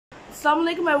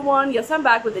Assalamualaikum everyone, yes, I'm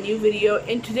back with a new video.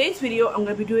 In today's video, I'm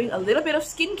going to be doing a little bit of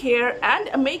skincare and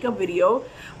a makeup video.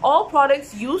 All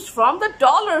products used from the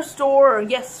dollar store.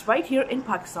 Yes, right here in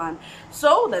Pakistan.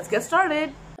 So let's get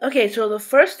started. Okay, so the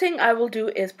first thing I will do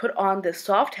is put on this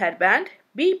soft headband.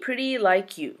 Be pretty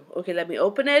like you. Okay, let me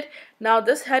open it. Now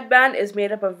this headband is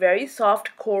made up of very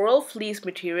soft coral fleece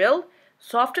material.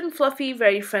 Soft and fluffy,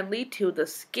 very friendly to the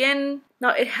skin.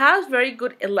 Now it has very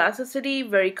good elasticity,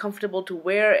 very comfortable to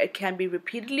wear. It can be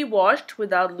repeatedly washed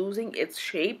without losing its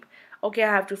shape. Okay,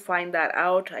 I have to find that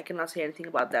out. I cannot say anything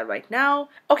about that right now.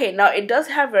 Okay, now it does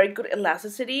have very good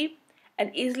elasticity and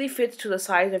easily fits to the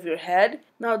size of your head.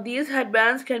 Now these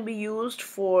headbands can be used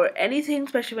for anything,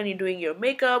 especially when you're doing your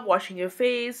makeup, washing your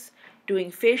face, doing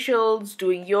facials,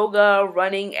 doing yoga,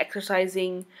 running,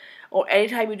 exercising, or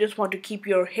anytime you just want to keep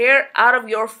your hair out of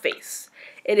your face.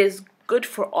 It is good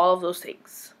for all of those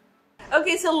things.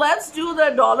 Okay, so let's do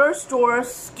the dollar store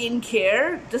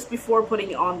skincare just before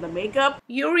putting on the makeup.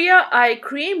 UREA eye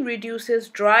cream reduces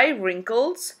dry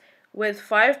wrinkles with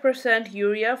 5%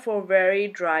 urea for very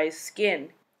dry skin.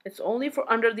 It's only for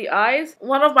under the eyes.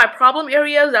 One of my problem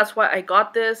areas, that's why I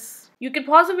got this. You can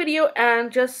pause the video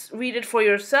and just read it for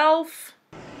yourself.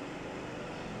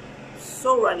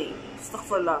 So runny.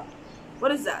 Astaghfirullah.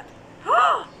 What is that?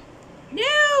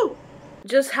 No!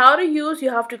 Just how to use. You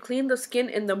have to clean the skin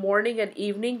in the morning and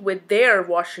evening with their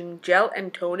washing gel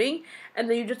and toning.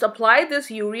 And then you just apply this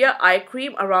urea eye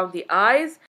cream around the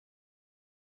eyes.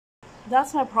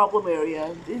 That's my problem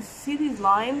area. See these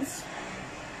lines?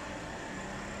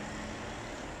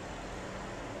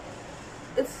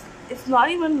 It's not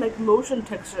even like lotion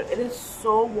texture. It is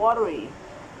so watery.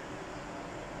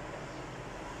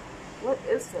 What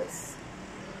is this?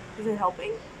 Is it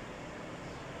helping?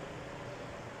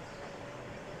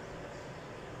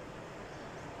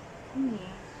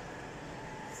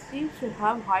 Seems to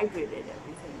have hydrated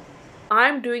everything.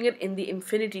 I'm doing it in the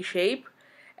infinity shape.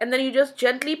 And then you just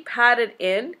gently pat it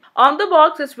in. On the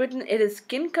box it's written it is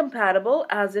skin compatible,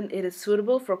 as in it is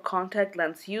suitable for contact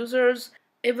lens users.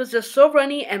 It was just so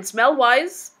runny, and smell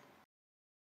wise,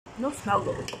 no smell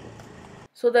though.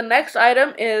 So the next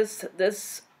item is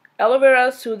this Aloe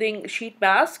Vera Soothing Sheet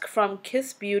Mask from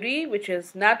Kiss Beauty, which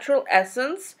is natural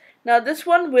essence. Now this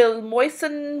one will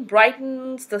moisten,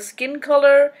 brightens the skin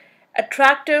color,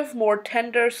 attractive, more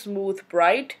tender, smooth,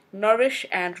 bright, nourish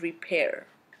and repair.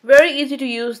 Very easy to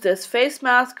use this face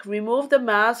mask. Remove the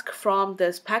mask from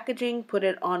this packaging, put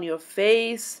it on your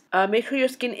face. Make sure your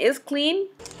skin is clean.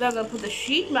 Then I'm going to put the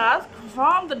sheet mask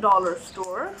from the dollar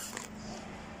store.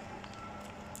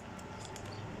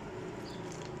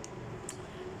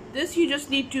 This you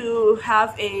just need to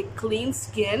have a clean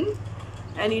skin,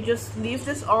 and you just leave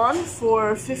this on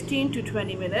for 15 to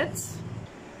 20 minutes.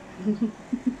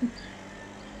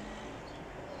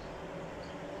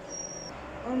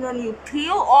 And then you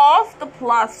peel off the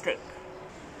plastic.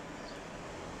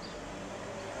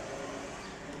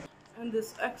 And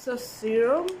this excess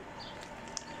serum,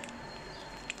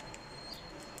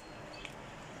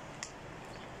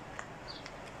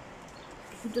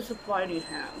 you just apply in your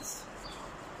hands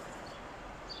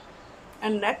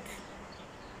and neck.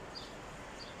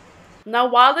 Now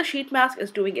while the sheet mask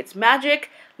is doing its magic,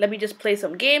 let me just play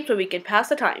some games so we can pass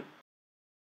the time.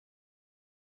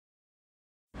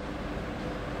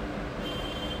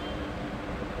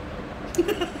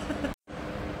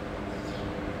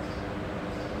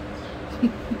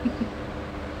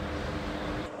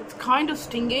 It's kind of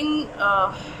stinging.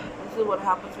 This is what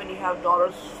happens when you have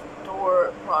dollar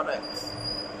store products.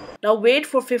 Now wait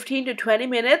for 15 to 20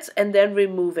 minutes and then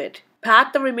remove it.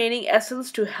 Pat the remaining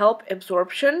essence to help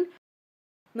absorption.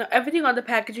 Now everything on the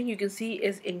packaging you can see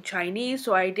is in Chinese,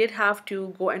 so I did have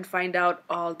to go and find out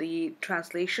all the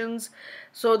translations.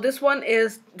 So this one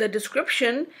is the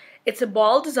description. It's a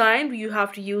ball design. You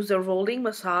have to use a rolling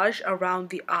massage around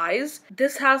the eyes.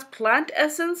 This has plant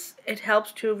essence. It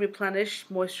helps to replenish,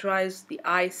 moisturize the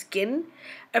eye skin.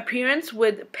 Appearance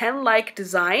with pen-like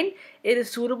design. It is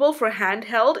suitable for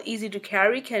handheld, easy to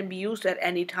carry, can be used at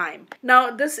any time. Now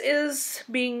this is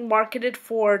being marketed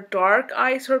for dark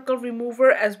eye circle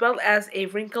remover as well as a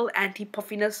wrinkle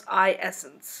anti-puffiness eye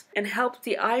essence, and helps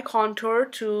the eye contour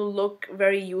to look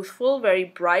very youthful, very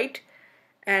bright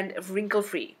and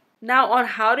wrinkle-free. Now on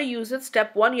how to use it.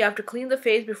 Step 1, you have to clean the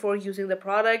face before using the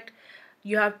product.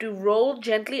 You have to roll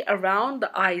gently around the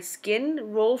eye skin.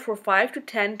 Roll for 5 to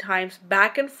 10 times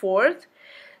back and forth.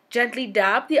 Gently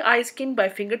dab the eye skin by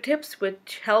fingertips,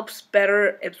 which helps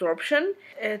better absorption.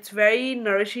 It's very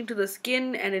nourishing to the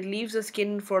skin and it leaves the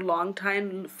skin for a long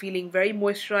time feeling very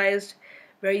moisturized,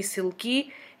 very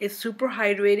silky. It's super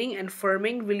hydrating and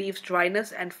firming, relieves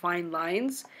dryness and fine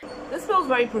lines. This smells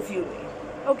very perfumey.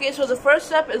 Okay, so the first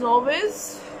step is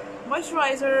always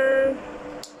moisturizer.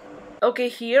 Okay,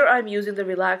 here I'm using the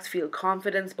Relax Feel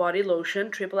Confidence Body Lotion,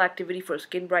 triple activity for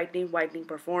skin brightening, whitening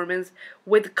performance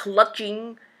with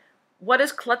clutching. What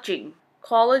is clutching?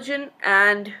 Collagen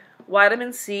and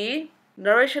vitamin C.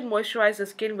 Nourish and moisturize the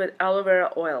skin with aloe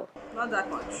vera oil. Not that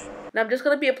much. Now I'm just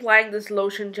going to be applying this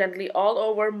lotion gently all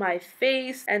over my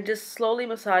face and just slowly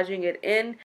massaging it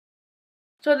in.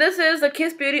 So this is the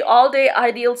Kiss Beauty All Day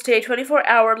Ideal Stay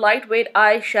 24-Hour Lightweight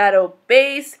Eyeshadow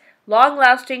Base.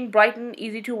 Long-lasting, brighten,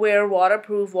 easy-to-wear,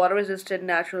 waterproof, water-resistant,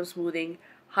 natural smoothing,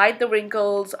 hide the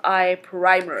wrinkles eye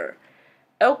primer.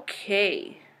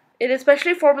 Okay. It is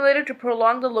specially formulated to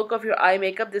prolong the look of your eye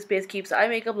makeup. This base keeps eye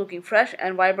makeup looking fresh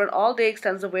and vibrant all day,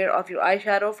 extends the wear of your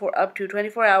eyeshadow for up to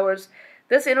 24 hours.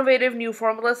 This innovative new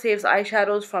formula saves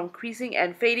eyeshadows from creasing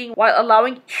and fading while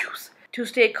allowing hues to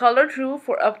stay color true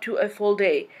for up to a full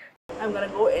day. I'm gonna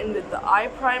go in with the eye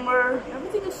primer.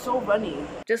 Everything is so runny.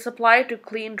 Just apply it to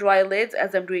clean dry lids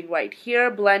as I'm doing right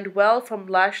here. Blend well from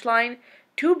lash line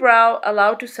to brow.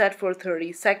 Allow to set for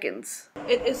 30 seconds.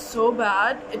 It is so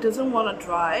bad. It doesn't want to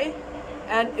dry.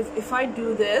 And if I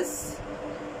do this,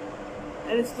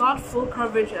 and it's not full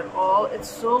coverage at all, it's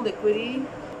so liquidy.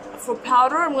 For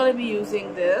powder, I'm going to be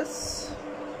using this.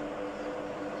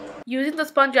 Using the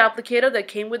sponge applicator that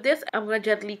came with this, I'm going to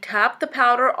gently tap the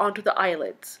powder onto the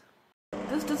eyelids.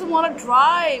 This doesn't want to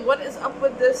dry. What is up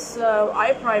with this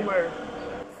eye primer?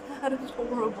 That is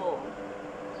horrible.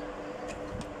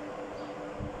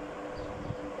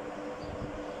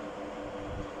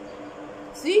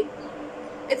 See?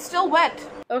 It's still wet.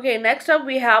 Okay, next up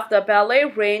we have the Ballet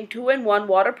Rain 2-in-1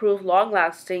 waterproof,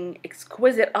 long-lasting,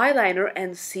 exquisite eyeliner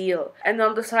and seal. And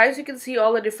on the sides you can see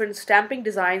all the different stamping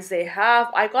designs they have.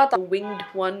 I got the winged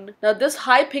one. Now this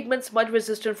high pigment smudge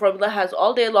resistant formula has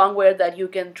all day long wear that you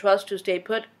can trust to stay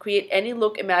put, create any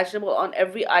look imaginable on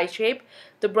every eye shape.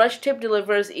 The brush tip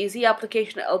delivers easy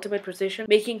application and ultimate precision,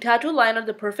 making tattoo liner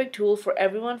the perfect tool for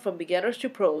everyone from beginners to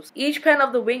pros. Each pen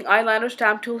of the wing eyeliner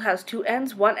stamp tool has two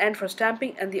ends, one end for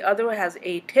stamping and the other has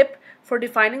a tip for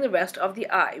defining the rest of the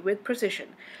eye with precision.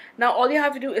 Now all you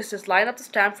have to do is just line up the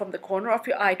stamp from the corner of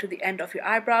your eye to the end of your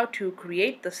eyebrow to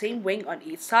create the same wing on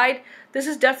each side. This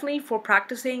is definitely for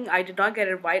practicing. I did not get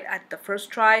it right at the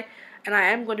first try and I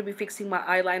am going to be fixing my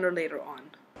eyeliner later on.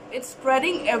 It's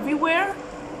spreading everywhere.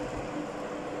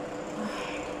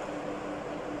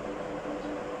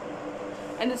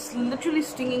 And it's literally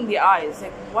stinging the eyes.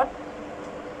 Like, what?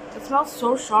 It smells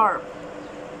so sharp.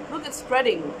 Look, it's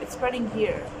spreading. It's spreading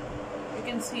here. You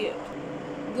can see it.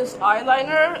 This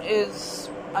eyeliner is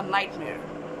a nightmare.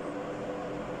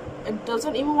 It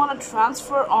doesn't even want to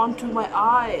transfer onto my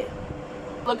eye.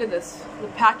 Look at this. The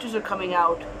patches are coming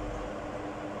out.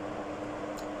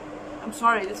 I'm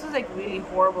sorry. This is like really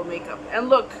horrible makeup. And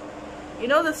look, you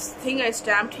know this thing I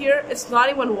stamped here? It's not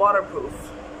even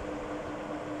waterproof.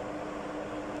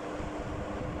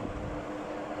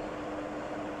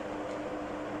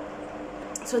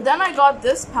 So then I got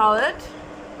this palette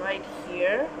right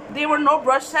here. There were no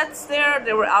brush sets there.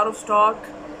 They were out of stock.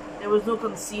 There was no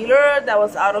concealer that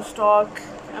was out of stock.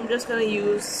 I'm just gonna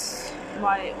use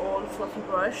my old fluffy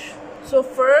brush. So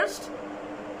first,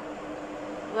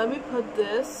 let me put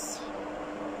this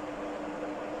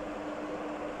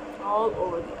all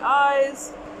over the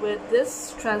eyes with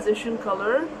this transition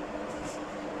color.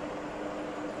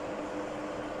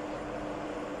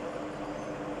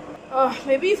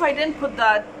 Maybe if I didn't put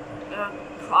that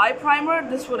eye primer,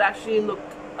 this would actually look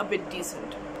a bit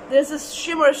decent. There's this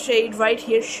shimmer shade right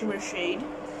here, shimmer shade.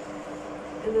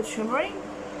 Is it shimmering?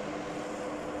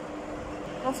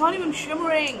 That's not even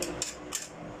shimmering.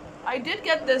 I did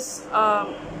get this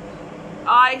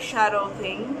eyeshadow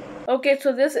thing. Okay,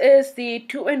 so this is the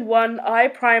 2-in-1 eye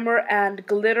primer and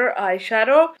glitter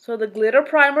eyeshadow. So the glitter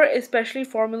primer is specially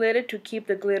formulated to keep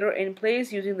the glitter in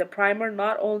place. Using the primer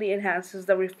not only enhances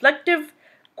the reflective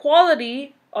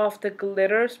quality of the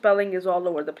glitter, spelling is all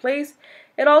over the place,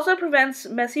 it also prevents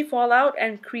messy fallout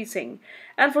and creasing.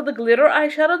 And for the glitter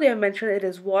eyeshadow, they have mentioned it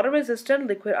is water resistant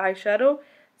liquid eyeshadow,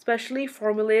 specially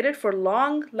formulated for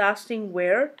long lasting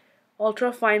wear,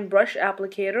 ultra fine brush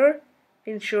applicator,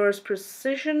 ensures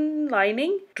precision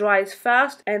lining, dries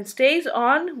fast, and stays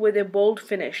on with a bold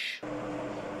finish.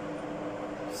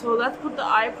 So let's put the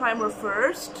eye primer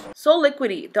first. So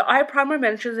liquidy. The eye primer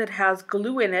mentions it has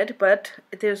glue in it, but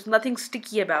there's nothing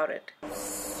sticky about it.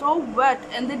 So wet,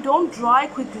 and they don't dry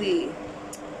quickly.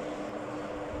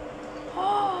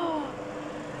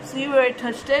 See where I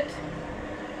touched it?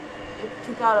 It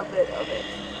took out a bit of it.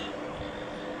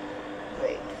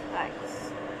 Great, thanks.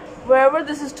 Wherever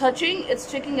this is touching, it's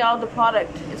taking out the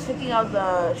product. It's taking out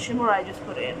the shimmer I just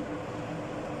put in.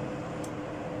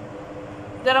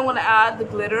 Then I'm going to add the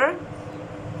glitter.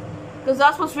 Because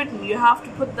that's what's written. You have to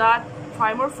put that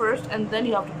primer first and then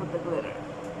you have to put the glitter.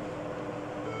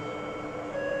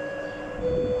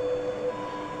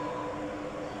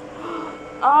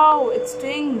 Oh, it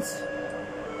stings.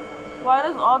 Why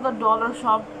does all the dollar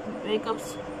shop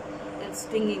makeups, it's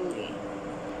stinging me?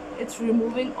 It's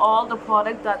removing all the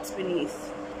product that's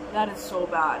beneath. That is so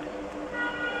bad.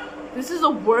 This is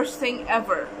the worst thing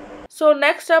ever. So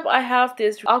next up I have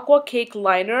this Aqua Cake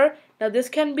Liner. Now this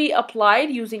can be applied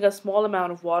using a small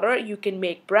amount of water. You can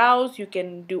make brows, you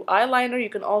can do eyeliner, you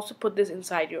can also put this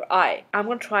inside your eye. I'm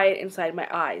gonna try it inside my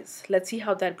eyes. Let's see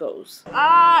how that goes.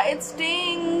 Ah, it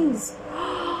stings!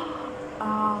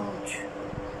 Ouch.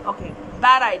 Okay,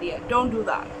 bad idea. Don't do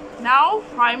that. Now,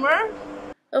 primer.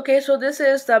 Okay, so this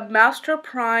is the Master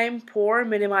Prime Pore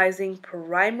Minimizing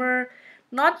Primer.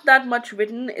 Not that much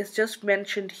written, it's just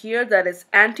mentioned here that it's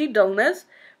anti-dullness,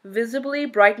 visibly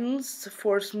brightens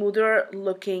for smoother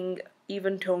looking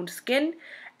even toned skin,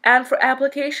 and for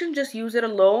application just use it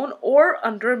alone or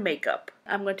under makeup.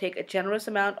 I'm going to take a generous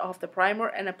amount of the primer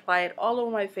and apply it all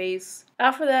over my face.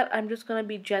 After that I'm just going to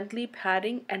be gently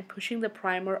patting and pushing the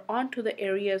primer onto the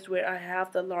areas where I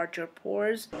have the larger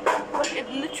pores. But it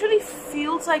literally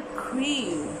feels like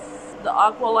cream. The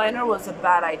aqua liner was a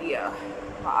bad idea.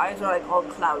 My eyes are like all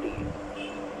cloudy.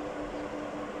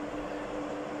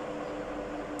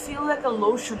 It feels like a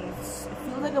lotion. It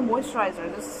feels like a moisturizer.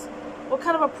 What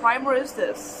kind of a primer is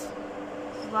this?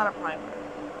 This is not a primer.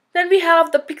 Then we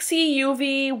have the Pixy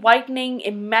UV Whitening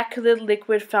Immaculate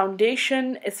Liquid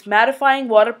Foundation. It's mattifying,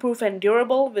 waterproof and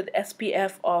durable with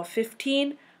SPF of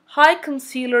 15. High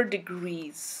concealer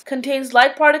degrees. Contains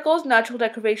light particles, natural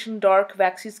decoration, dark,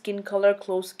 waxy skin color,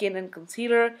 close skin and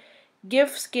concealer. Give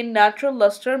skin natural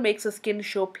luster, makes the skin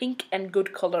show pink and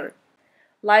good color.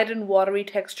 Light and watery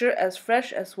texture, as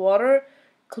fresh as water.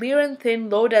 Clear and thin,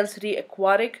 low density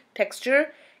aquatic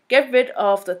texture. Get rid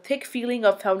of the thick feeling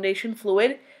of foundation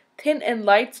fluid. Thin and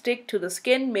light stick to the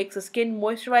skin, makes the skin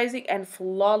moisturizing and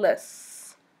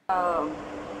flawless. I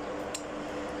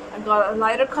got a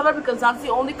lighter color because that's the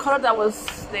only color that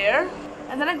was there.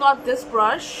 And then I got this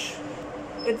brush.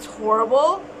 It's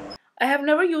horrible. I have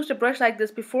never used a brush like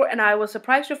this before and I was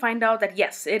surprised to find out that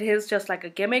yes, it is just like a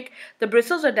gimmick. The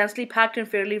bristles are densely packed and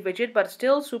fairly rigid but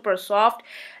still super soft.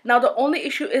 Now the only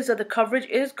issue is that the coverage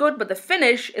is good but the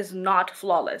finish is not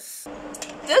flawless.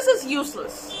 This is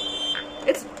useless.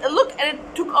 Look, and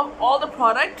it took off all the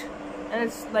product and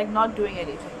it's like not doing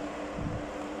anything.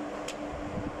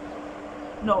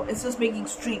 No, it's just making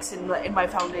streaks in my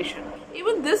foundation.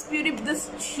 Even this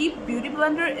cheap beauty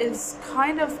blender is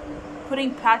kind of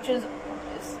putting patches.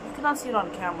 You cannot see it on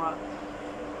camera.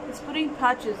 It's putting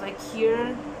patches like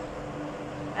here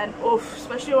and oof,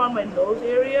 especially around my nose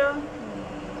area.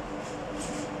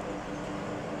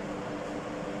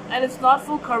 And it's not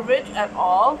full coverage at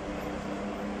all.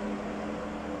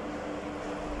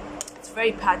 It's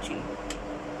very patchy.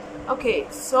 Okay,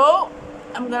 so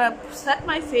I'm gonna set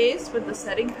my face with the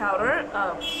setting powder,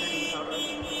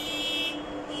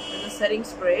 with the setting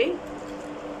spray.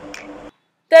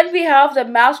 Then we have the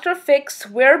Master Fix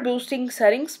Wear Boosting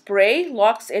Setting Spray,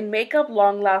 locks in makeup,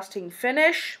 long-lasting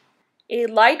finish. A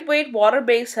lightweight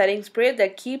water-based setting spray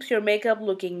that keeps your makeup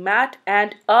looking matte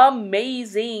and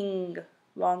amazing,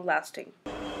 long-lasting.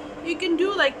 You can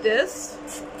do like this,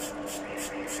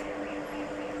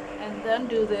 and then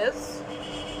do this.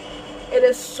 It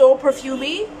is so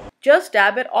perfumey. Just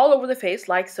dab it all over the face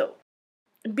like so.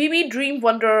 BB Dream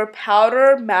Wonder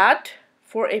Powder Matte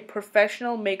for a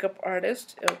professional makeup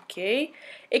artist. Okay.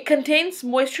 It contains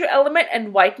moisture element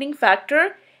and whitening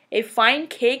factor. A fine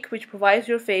cake which provides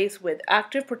your face with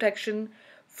active protection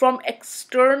from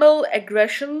external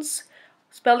aggressions.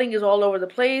 Spelling is all over the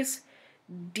place.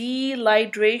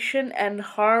 Dehydration and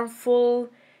harmful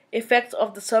effects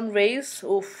of the sun rays.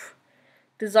 Oof.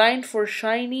 Designed for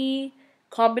shiny,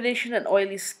 combination and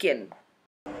oily skin.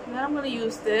 And then I'm going to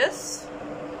use this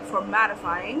for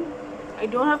mattifying. I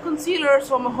don't have concealer,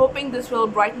 so I'm hoping this will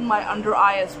brighten my under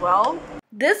eye as well.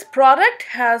 This product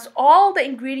has all the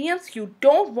ingredients you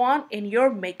don't want in your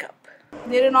makeup.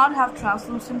 They did not have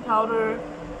translucent powder.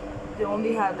 They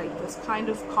only had like this kind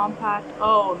of compact.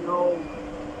 Oh no.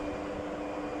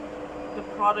 The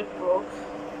product broke.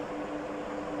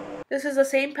 This is the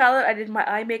same palette I did my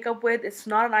eye makeup with. It's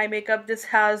not an eye makeup. This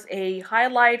has a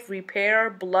highlight, repair,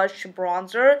 blush,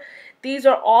 bronzer. These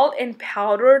are all in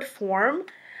powdered form.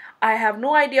 I have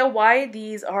no idea why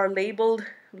these are labeled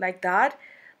like that.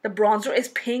 The bronzer is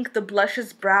pink, the blush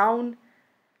is brown.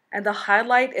 And the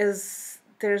highlight is,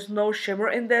 there's no shimmer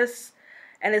in this.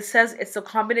 And it says it's a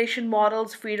combination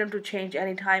models, freedom to change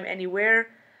anytime, anywhere.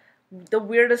 The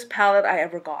weirdest palette I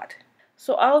ever got.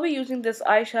 So I'll be using this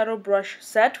eyeshadow brush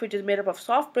set, which is made up of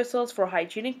soft bristles for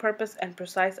hygienic purpose and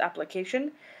precise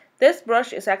application. This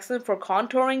brush is excellent for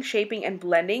contouring, shaping, and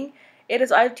blending. It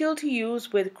is ideal to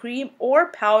use with cream or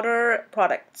powder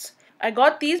products. I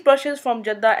got these brushes from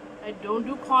Jeddah. I don't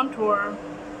do contour,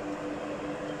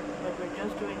 but we're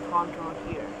just doing contour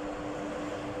here.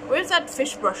 Where's that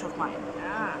fish brush of mine?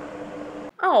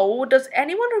 Oh, does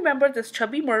anyone remember this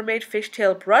chubby mermaid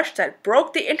fishtail brush that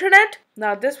broke the internet?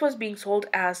 Now this was being sold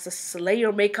as the Slay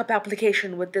Your Makeup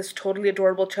application with this totally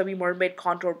adorable chubby mermaid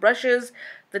contour brushes.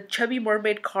 The chubby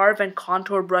mermaid carve and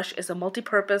contour brush is a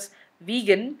multi-purpose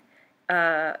vegan.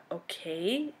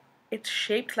 Okay, it's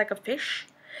shaped like a fish.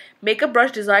 Makeup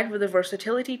brush designed with the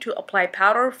versatility to apply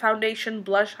powder, foundation,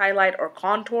 blush, highlight, or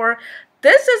contour.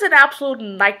 This is an absolute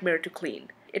nightmare to clean.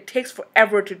 It takes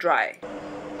forever to dry.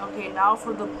 Okay, now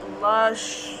for the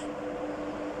blush.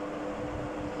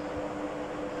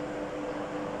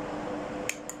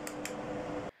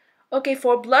 Okay,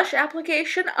 for blush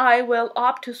application, I will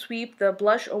opt to sweep the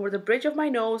blush over the bridge of my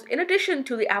nose in addition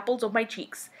to the apples of my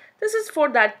cheeks. This is for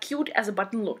that cute as a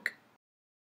button look.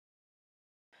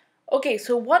 Okay,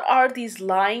 so what are these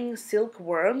lying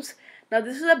silkworms? Now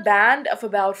this is a band of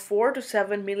about 4 to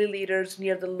 7 milliliters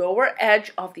near the lower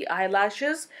edge of the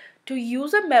eyelashes. To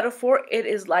use a metaphor, it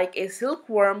is like a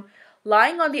silkworm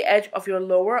lying on the edge of your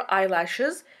lower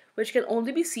eyelashes, which can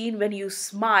only be seen when you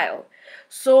smile.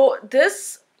 So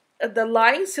the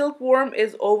lying silkworm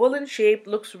is oval in shape,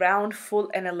 looks round,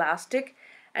 full, and elastic,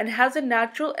 and has a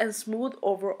natural and smooth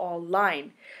overall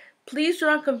line. Please do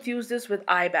not confuse this with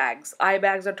eye bags. Eye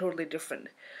bags are totally different.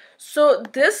 So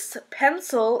this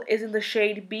pencil is in the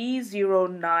shade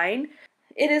B09.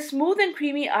 It is smooth and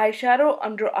creamy eyeshadow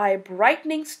under eye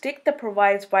brightening stick that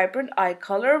provides vibrant eye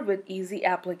color with easy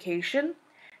application.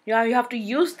 Now you have to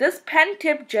use this pen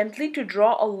tip gently to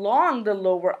draw along the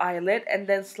lower eyelid and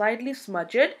then slightly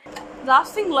smudge it.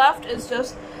 Last thing left is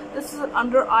just, this is an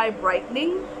under eye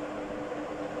brightening.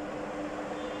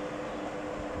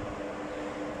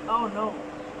 Oh no.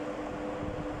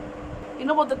 You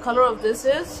know what the color of this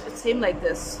is? It's same like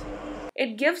this.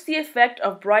 It gives the effect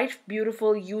of bright,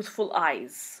 beautiful, youthful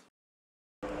eyes.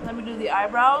 Let me do the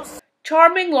eyebrows.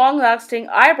 Charming, long-lasting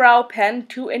eyebrow pen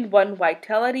 2-in-1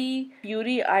 Vitality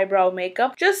Beauty Eyebrow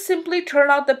Makeup. Just simply turn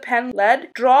out the pen lead,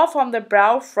 draw from the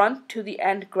brow front to the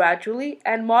end gradually,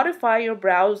 and modify your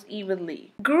brows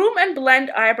evenly. Groom and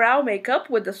blend eyebrow makeup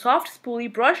with the soft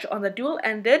spoolie brush on the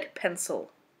dual-ended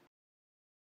pencil.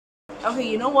 Okay,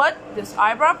 you know what? This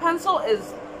eyebrow pencil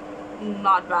is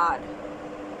not bad.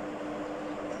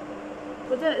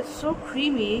 But then it's so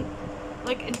creamy,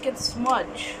 like it gets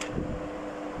smudged.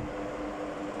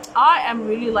 I am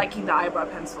really liking the eyebrow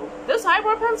pencil. This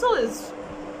eyebrow pencil is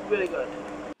really good.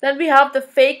 Then we have the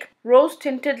fake rose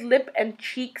tinted lip and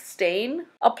cheek stain.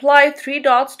 Apply 3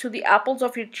 dots to the apples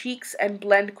of your cheeks and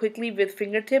blend quickly with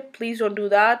fingertip. Please don't do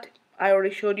that. I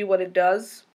already showed you what it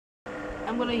does.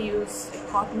 I'm gonna use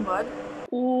a cotton bud.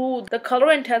 Ooh, the color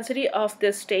intensity of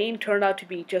this stain turned out to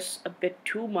be just a bit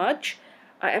too much.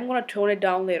 I am gonna tone it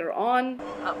down later on.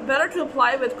 Better to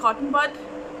apply with cotton bud,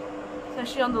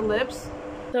 especially on the lips.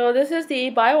 So this is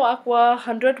the BIOAQUA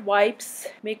 100 Wipes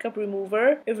Makeup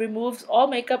Remover. It removes all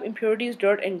makeup impurities,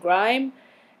 dirt, and grime.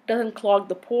 Doesn't clog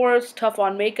the pores, tough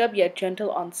on makeup yet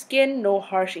gentle on skin, no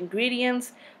harsh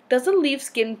ingredients. Doesn't leave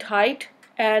skin tight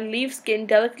and leaves skin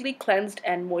delicately cleansed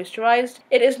and moisturized.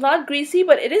 It is not greasy,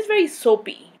 but it is very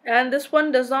soapy. And this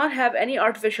one does not have any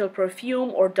artificial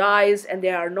perfume or dyes, and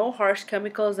there are no harsh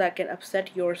chemicals that can upset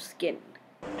your skin.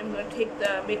 I'm going to take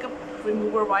the makeup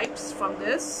remover wipes from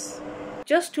this,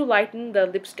 just to lighten the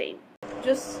lip stain.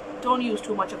 Just don't use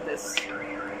too much of this.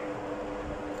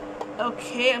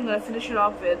 Okay, I'm going to finish it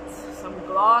off with some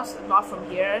gloss, not from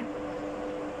here.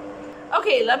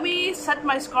 Okay, let me set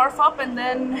my scarf up and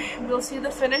then we'll see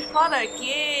the finished product.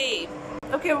 Yay!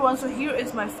 Okay everyone, so here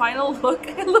is my final look.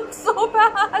 It looks so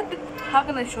bad. How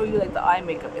can I show you like the eye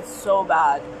makeup? It's so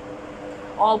bad.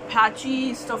 All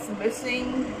patchy, stuff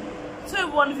missing. So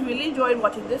everyone, if you really enjoyed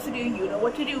watching this video, you know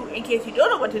what to do. In case you don't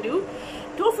know what to do,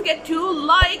 don't forget to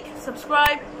like,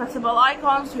 subscribe, press the bell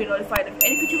icon so you're notified of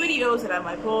any future videos that I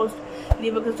might post.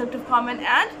 Leave a constructive comment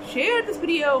and share this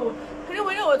video.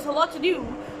 I know it's a lot to do,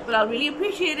 but I'll really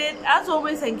appreciate it. As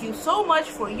always, thank you so much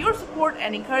for your support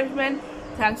and encouragement.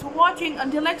 Thanks for watching.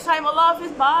 Until next time, Allah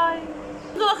Hafiz, bye.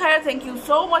 Thank you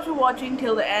so much for watching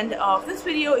till the end of this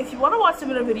video. If you want to watch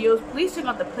similar videos, please check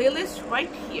out the playlist right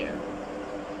here.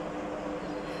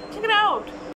 Check it out.